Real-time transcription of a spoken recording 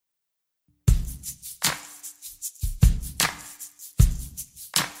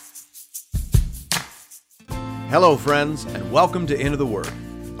Hello, friends, and welcome to Into the Word,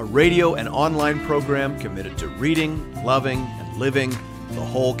 a radio and online program committed to reading, loving, and living the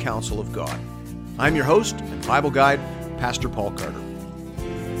whole counsel of God. I'm your host and Bible guide, Pastor Paul Carter.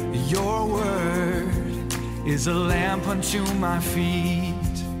 Your word is a lamp unto my feet.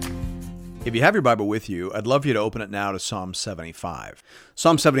 If you have your Bible with you, I'd love you to open it now to Psalm 75.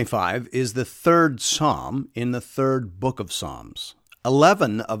 Psalm 75 is the third psalm in the third book of Psalms.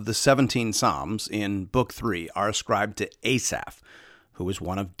 11 of the 17 psalms in Book 3 are ascribed to Asaph, who was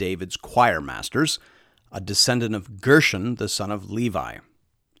one of David's choir masters, a descendant of Gershon, the son of Levi.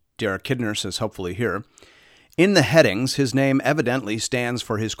 Derek Kidner says helpfully here, in the headings, his name evidently stands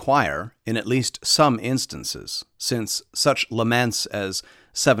for his choir in at least some instances, since such laments as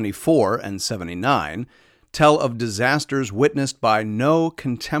 74 and 79 tell of disasters witnessed by no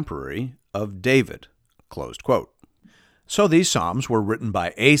contemporary of David, closed quote. So these psalms were written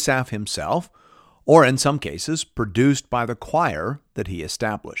by Asaph himself, or in some cases, produced by the choir that he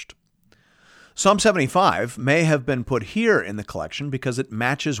established. Psalm 75 may have been put here in the collection because it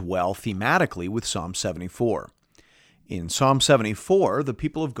matches well thematically with Psalm 74. In Psalm 74, the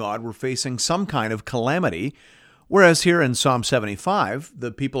people of God were facing some kind of calamity, whereas here in Psalm 75,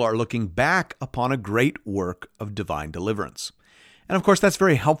 the people are looking back upon a great work of divine deliverance. And of course, that's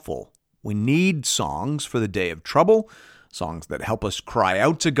very helpful. We need songs for the day of trouble, songs that help us cry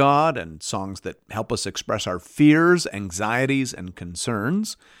out to God, and songs that help us express our fears, anxieties, and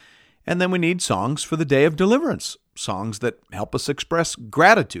concerns. And then we need songs for the day of deliverance, songs that help us express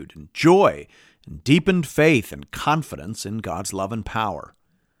gratitude and joy and deepened faith and confidence in God's love and power.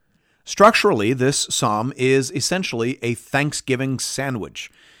 Structurally, this psalm is essentially a Thanksgiving sandwich.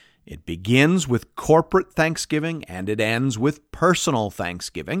 It begins with corporate thanksgiving and it ends with personal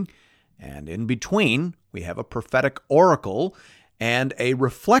thanksgiving. And in between, we have a prophetic oracle and a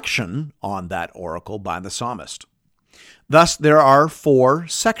reflection on that oracle by the psalmist. Thus, there are 4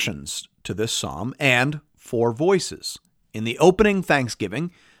 sections to this psalm and 4 voices. In the opening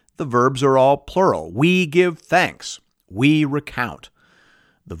thanksgiving, the verbs are all plural. We give thanks. We recount.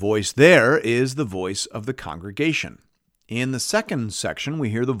 The voice there is the voice of the congregation. In the second section, we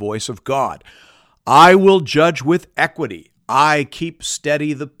hear the voice of God. I will judge with equity. I keep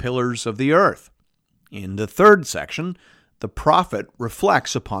steady the pillars of the earth. In the third section, the prophet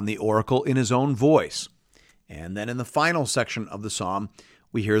reflects upon the oracle in his own voice. And then in the final section of the psalm,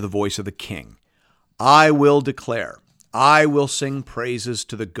 we hear the voice of the king. I will declare, I will sing praises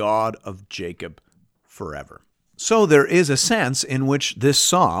to the God of Jacob forever. So there is a sense in which this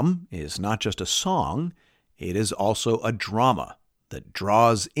psalm is not just a song, it is also a drama that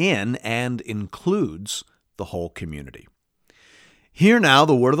draws in and includes the whole community. Hear now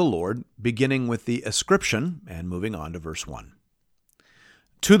the word of the Lord, beginning with the ascription and moving on to verse 1.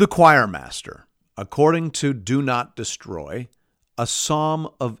 To the choir master, according to Do Not Destroy, a psalm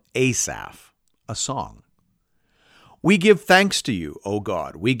of Asaph, a song. We give thanks to you, O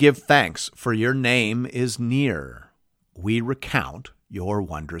God. We give thanks, for your name is near. We recount your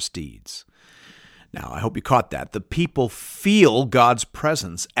wondrous deeds. Now, I hope you caught that. The people feel God's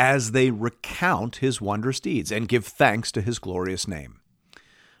presence as they recount his wondrous deeds and give thanks to his glorious name.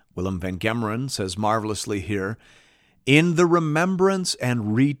 Willem van Gemeren says marvelously here, in the remembrance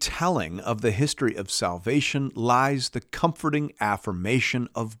and retelling of the history of salvation lies the comforting affirmation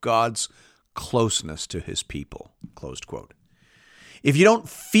of God's closeness to his people. Closed quote. If you don't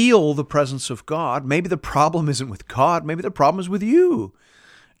feel the presence of God, maybe the problem isn't with God, maybe the problem is with you.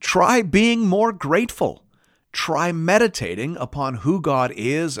 Try being more grateful. Try meditating upon who God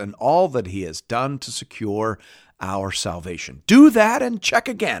is and all that he has done to secure our salvation. Do that and check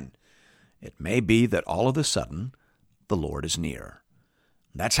again. It may be that all of a sudden, the Lord is near.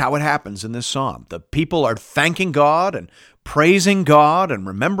 That's how it happens in this psalm. The people are thanking God and praising God and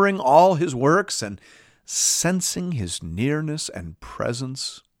remembering all his works and sensing his nearness and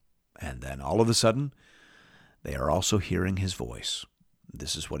presence. And then all of a sudden, they are also hearing his voice.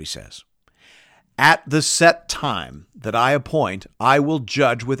 This is what he says. At the set time that I appoint, I will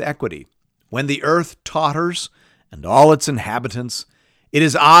judge with equity. When the earth totters and all its inhabitants, it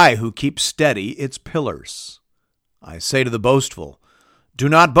is I who keep steady its pillars. I say to the boastful, do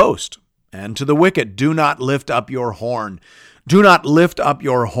not boast, and to the wicked, do not lift up your horn. Do not lift up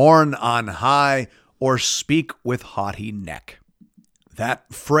your horn on high, or speak with haughty neck.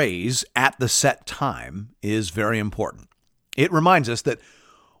 That phrase, at the set time, is very important. It reminds us that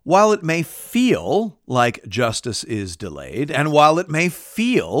while it may feel like justice is delayed, and while it may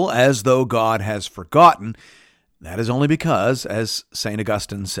feel as though God has forgotten, that is only because, as St.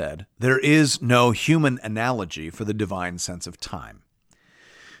 Augustine said, there is no human analogy for the divine sense of time.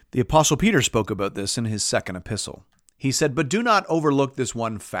 The Apostle Peter spoke about this in his second epistle. He said, "But do not overlook this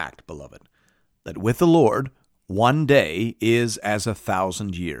one fact, beloved, that with the Lord 1 day is as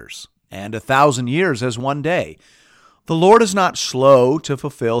 1,000 years, and 1,000 years as 1 day. The Lord is not slow to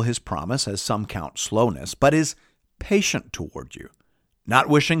fulfill his promise, as some count slowness, but is patient toward you, not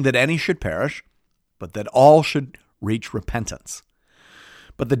wishing that any should perish, but that all should reach repentance.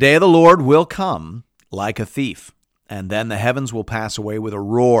 But the day of the Lord will come like a thief, and then the heavens will pass away with a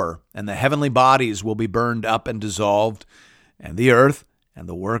roar, and the heavenly bodies will be burned up and dissolved, and the earth and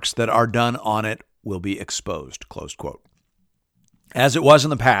the works that are done on it will be exposed." Close quote. As it was in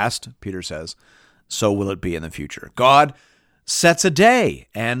the past, Peter says, so will it be in the future. God sets a day,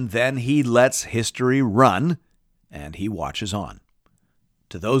 and then he lets history run, and he watches on.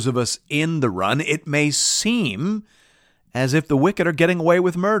 To those of us in the run, it may seem as if the wicked are getting away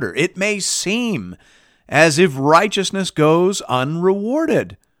with murder. It may seem as if righteousness goes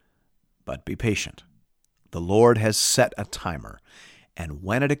unrewarded. But be patient. The Lord has set a timer, and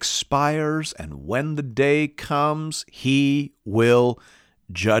when it expires and when the day comes, he will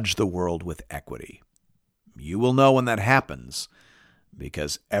judge the world with equity. You will know when that happens,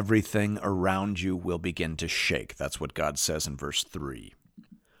 because everything around you will begin to shake. That's what God says in verse 3.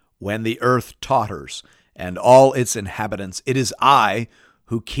 When the earth totters and all its inhabitants, it is I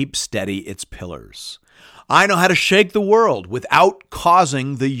who keep steady its pillars. I know how to shake the world without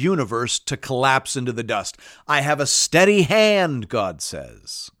causing the universe to collapse into the dust. I have a steady hand, God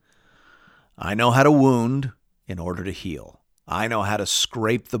says. I know how to wound in order to heal. I know how to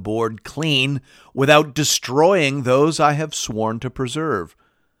scrape the board clean without destroying those I have sworn to preserve.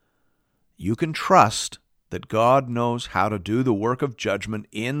 You can trust that God knows how to do the work of judgment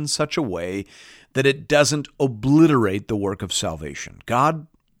in such a way that it doesn't obliterate the work of salvation. God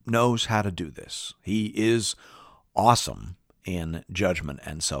knows how to do this. He is awesome in judgment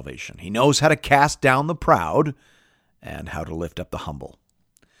and salvation. He knows how to cast down the proud and how to lift up the humble.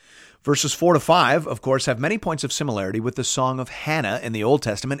 Verses 4 to 5, of course, have many points of similarity with the Song of Hannah in the Old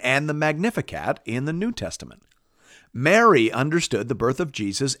Testament and the Magnificat in the New Testament. Mary understood the birth of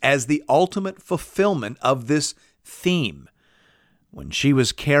Jesus as the ultimate fulfillment of this theme. When she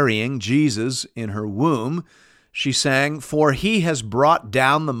was carrying Jesus in her womb, she sang, "For he has brought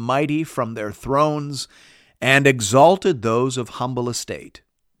down the mighty from their thrones and exalted those of humble estate.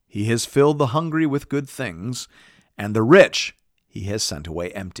 He has filled the hungry with good things, and the rich he has sent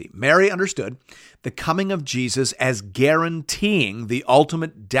away empty." Mary understood the coming of Jesus as guaranteeing the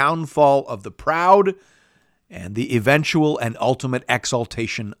ultimate downfall of the proud and the eventual and ultimate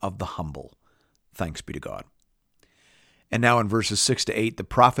exaltation of the humble. Thanks be to God. And now in verses 6 to 8, the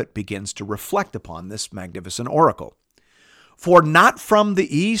prophet begins to reflect upon this magnificent oracle. "For not from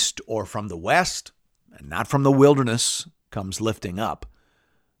the east or from the west, and not from the wilderness comes lifting up,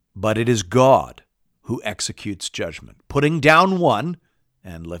 but it is God who executes judgment, putting down one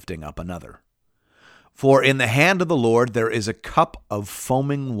and lifting up another. For in the hand of the Lord there is a cup of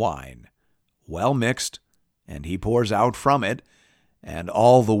foaming wine, well mixed, and he pours out from it, and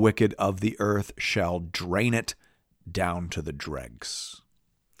all the wicked of the earth shall drain it down to the dregs."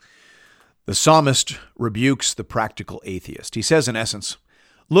 The psalmist rebukes the practical atheist. He says, in essence,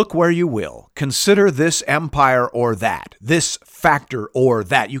 look where you will. Consider this empire or that, this factor or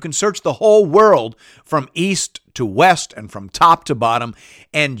that. You can search the whole world from east to west and from top to bottom,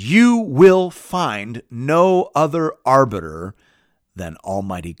 and you will find no other arbiter than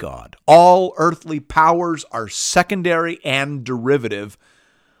Almighty God. All earthly powers are secondary and derivative,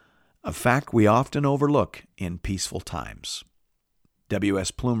 a fact we often overlook in peaceful times.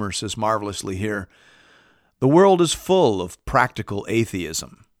 W.S. Plumer says marvelously here, "The world is full of practical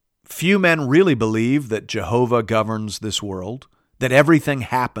atheism. Few men really believe that Jehovah governs this world, that everything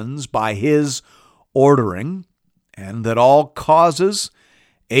happens by his ordering, and that all causes,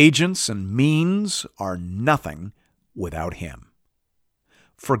 agents, and means are nothing without him.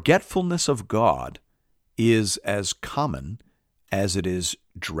 Forgetfulness of God is as common as it is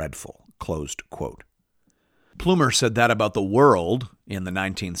dreadful." Closed quote. Plumer said that about the world in the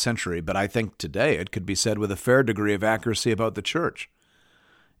 19th century, but I think today it could be said with a fair degree of accuracy about the church.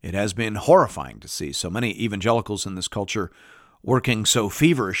 It has been horrifying to see so many evangelicals in this culture working so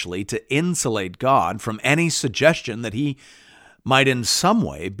feverishly to insulate God from any suggestion that he might in some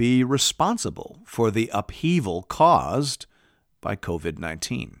way be responsible for the upheaval caused by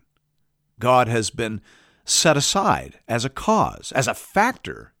COVID-19. God has been set aside as a cause, as a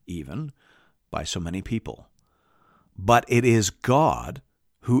factor even, by so many people. But it is God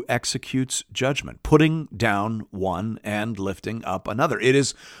who executes judgment, putting down one and lifting up another. It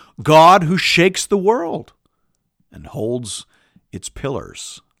is God who shakes the world and holds its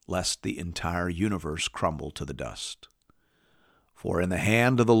pillars lest the entire universe crumble to the dust. For in the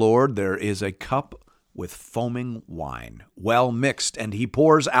hand of the Lord there is a cup with foaming wine, well mixed, and he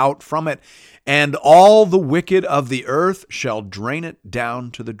pours out from it, and all the wicked of the earth shall drain it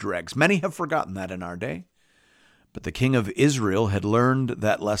down to the dregs. Many have forgotten that in our day, but the king of Israel had learned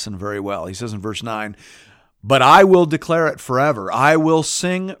that lesson very well. He says in verse 9, "But I will declare it forever. I will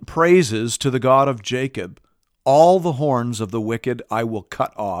sing praises to the God of Jacob. All the horns of the wicked I will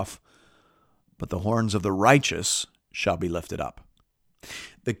cut off, but the horns of the righteous shall be lifted up."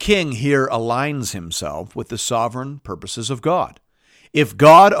 The king here aligns himself with the sovereign purposes of God. If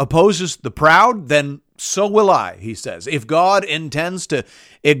God opposes the proud, then so will I, he says. If God intends to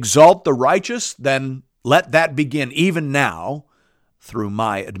exalt the righteous, then let that begin even now through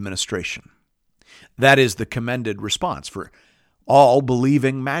my administration. That is the commended response for all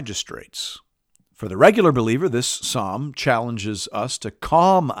believing magistrates. For the regular believer, this psalm challenges us to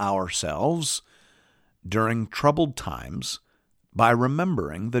calm ourselves during troubled times by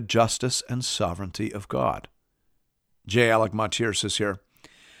remembering the justice and sovereignty of God. J. Alec Mottier says here,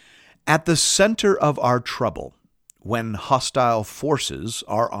 "At the center of our trouble, when hostile forces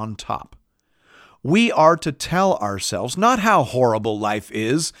are on top, we are to tell ourselves not how horrible life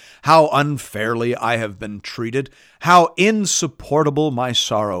is, how unfairly I have been treated, how insupportable my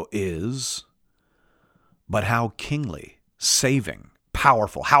sorrow is, but how kingly, saving,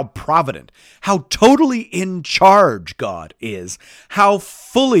 powerful, how provident, how totally in charge God is, how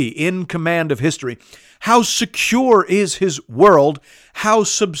fully in command of history, how secure is his world, how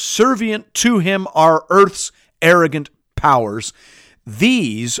subservient to him are earth's arrogant powers.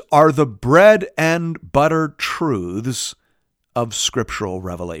 These are the bread and butter truths of scriptural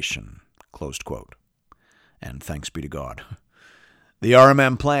revelation." Closed quote. And thanks be to God. The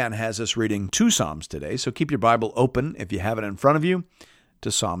RMM plan has us reading 2 Psalms today, so keep your Bible open if you have it in front of you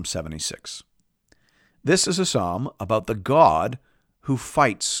to Psalm 76. This is a psalm about the God who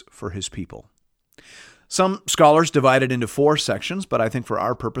fights for his people. Some scholars divide it into 4 sections, but I think for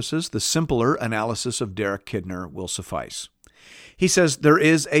our purposes, the simpler analysis of Derek Kidner will suffice. He says there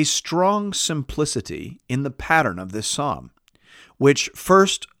is a strong simplicity in the pattern of this psalm, which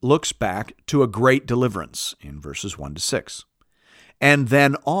first looks back to a great deliverance in verses 1 to 6, and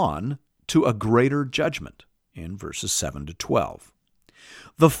then on to a greater judgment in verses 7 to 12.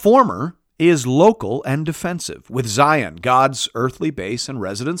 The former is local and defensive, with Zion, God's earthly base and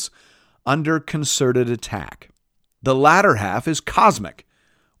residence, under concerted attack. The latter half is cosmic,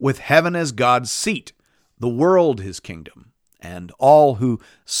 with heaven as God's seat, the world his kingdom, and all who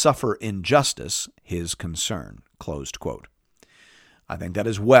suffer injustice his concern. Closed quote. I think that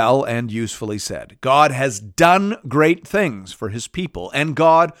is well and usefully said. God has done great things for his people, and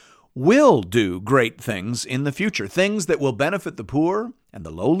God will do great things in the future, things that will benefit the poor and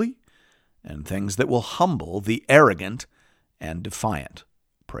the lowly, and things that will humble the arrogant and defiant.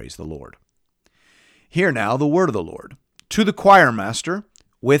 Praise the Lord. Hear now the word of the Lord. To the choir master,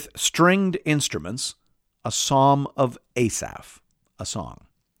 with stringed instruments, a psalm of Asaph, a song.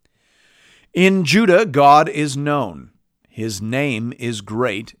 In Judah, God is known. His name is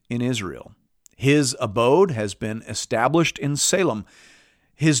great in Israel. His abode has been established in Salem,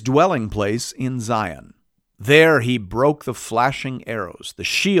 his dwelling place in Zion. There he broke the flashing arrows, the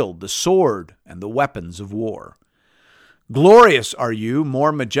shield, the sword, and the weapons of war. Glorious are you,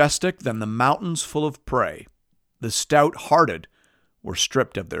 more majestic than the mountains full of prey. The stout-hearted were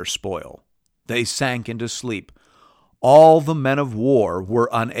stripped of their spoil. They sank into sleep. All the men of war were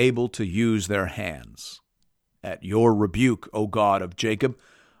unable to use their hands. At your rebuke, O God of Jacob,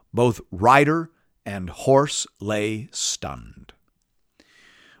 both rider and horse lay stunned.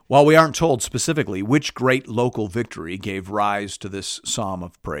 While we aren't told specifically which great local victory gave rise to this psalm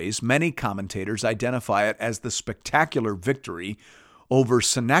of praise, many commentators identify it as the spectacular victory over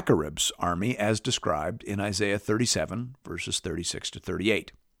Sennacherib's army as described in Isaiah 37, verses 36 to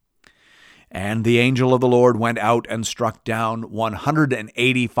 38. And the angel of the Lord went out and struck down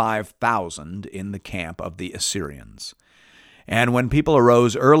 185,000 in the camp of the Assyrians. And when people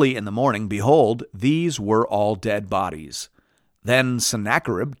arose early in the morning, behold, these were all dead bodies. Then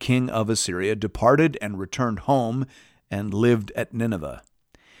Sennacherib, king of Assyria, departed and returned home and lived at Nineveh.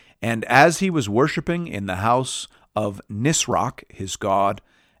 And as he was worshiping in the house of Nisroch, his god,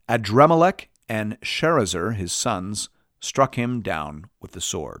 Adremelech and Sharezer, his sons, struck him down with the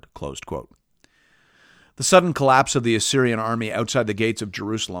sword. Closed quote. The sudden collapse of the Assyrian army outside the gates of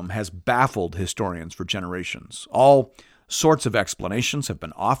Jerusalem has baffled historians for generations. All sorts of explanations have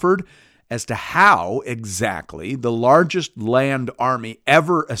been offered as to how exactly the largest land army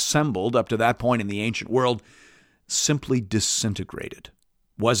ever assembled up to that point in the ancient world simply disintegrated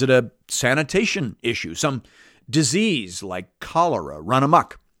Was it a sanitation issue, some disease like cholera run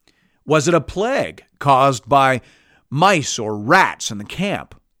amok? Was it a plague caused by mice or rats in the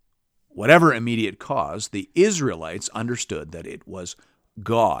camp? Whatever immediate cause, the Israelites understood that it was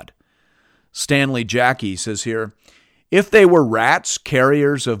God. Stanley Jackie says here, if they were rats,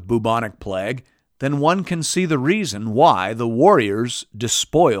 carriers of bubonic plague, then one can see the reason why the warriors,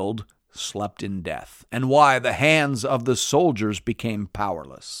 despoiled, slept in death, and why the hands of the soldiers became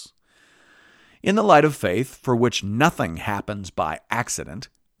powerless. In the light of faith, for which nothing happens by accident,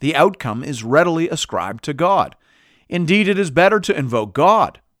 the outcome is readily ascribed to God. Indeed, it is better to invoke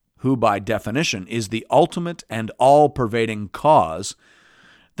God, who by definition is the ultimate and all-pervading cause,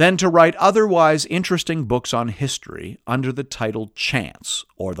 than to write otherwise interesting books on history under the title Chance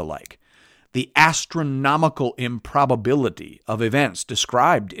or the like. The astronomical improbability of events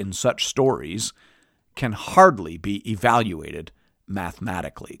described in such stories can hardly be evaluated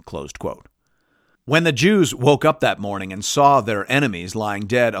mathematically." Closed quote. When the Jews woke up that morning and saw their enemies lying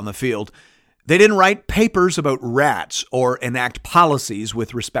dead on the field, they didn't write papers about rats or enact policies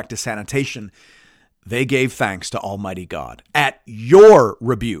with respect to sanitation. They gave thanks to Almighty God. At your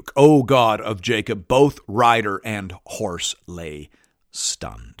rebuke, O God of Jacob, both rider and horse lay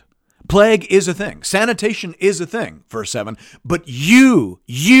stunned. Plague is a thing. Sanitation is a thing, verse 7. But you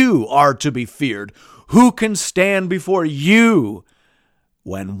are to be feared. Who can stand before you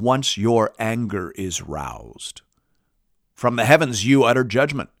when once your anger is roused? From the heavens you uttered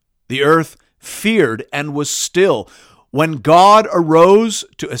judgment. The earth feared and was still. When God arose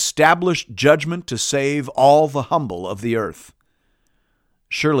to establish judgment to save all the humble of the earth.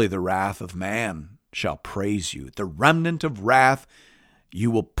 Surely the wrath of man shall praise you. The remnant of wrath you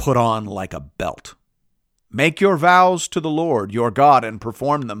will put on like a belt. Make your vows to the Lord your God and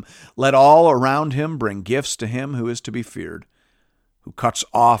perform them. Let all around him bring gifts to him who is to be feared, who cuts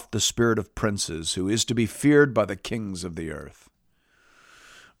off the spirit of princes, who is to be feared by the kings of the earth.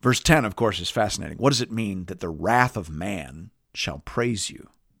 Verse 10, of course, is fascinating. What does it mean that the wrath of man shall praise you?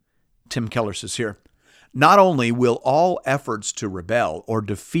 Tim Keller says here, not only will all efforts to rebel or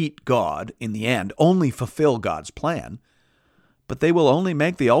defeat God in the end only fulfill God's plan, but they will only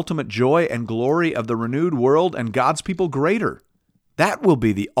make the ultimate joy and glory of the renewed world and God's people greater. That will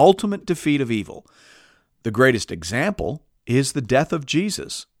be the ultimate defeat of evil. The greatest example is the death of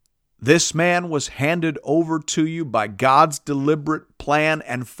Jesus. This man was handed over to you by God's deliberate plan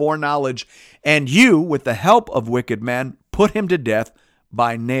and foreknowledge, and you, with the help of wicked men, put him to death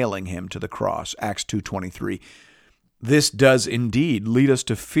by nailing him to the cross. Acts 2:23. This does indeed lead us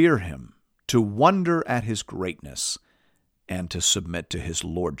to fear him, to wonder at his greatness, and to submit to his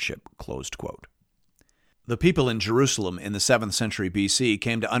lordship. Closed quote. The people in Jerusalem in the 7th century BC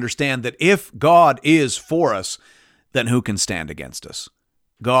came to understand that if God is for us, then who can stand against us?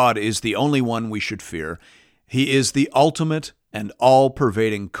 God is the only one we should fear. He is the ultimate and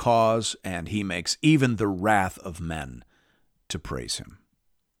all-pervading cause, and he makes even the wrath of men to praise him.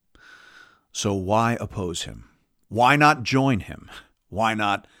 So why oppose him? Why not join him? Why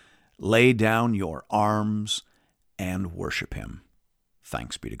not lay down your arms and worship him?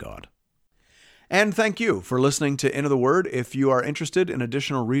 Thanks be to God. And thank you for listening to Into the Word. If you are interested in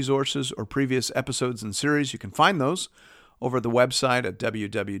additional resources or previous episodes and series, you can find those over at the website at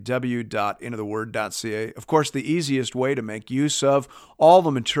www.intotheword.ca. Of course, the easiest way to make use of all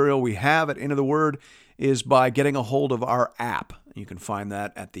the material we have at Into the Word is by getting a hold of our app. You can find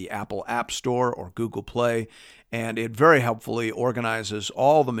that at the Apple App Store or Google Play, and it very helpfully organizes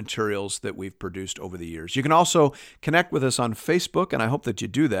all the materials that we've produced over the years. You can also connect with us on Facebook, and I hope that you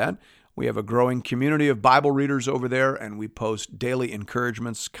do that. We have a growing community of Bible readers over there, and we post daily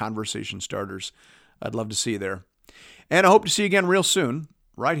encouragements, conversation starters. I'd love to see you there. And I hope to see you again real soon,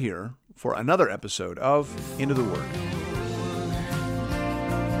 right here, for another episode of Into the Word.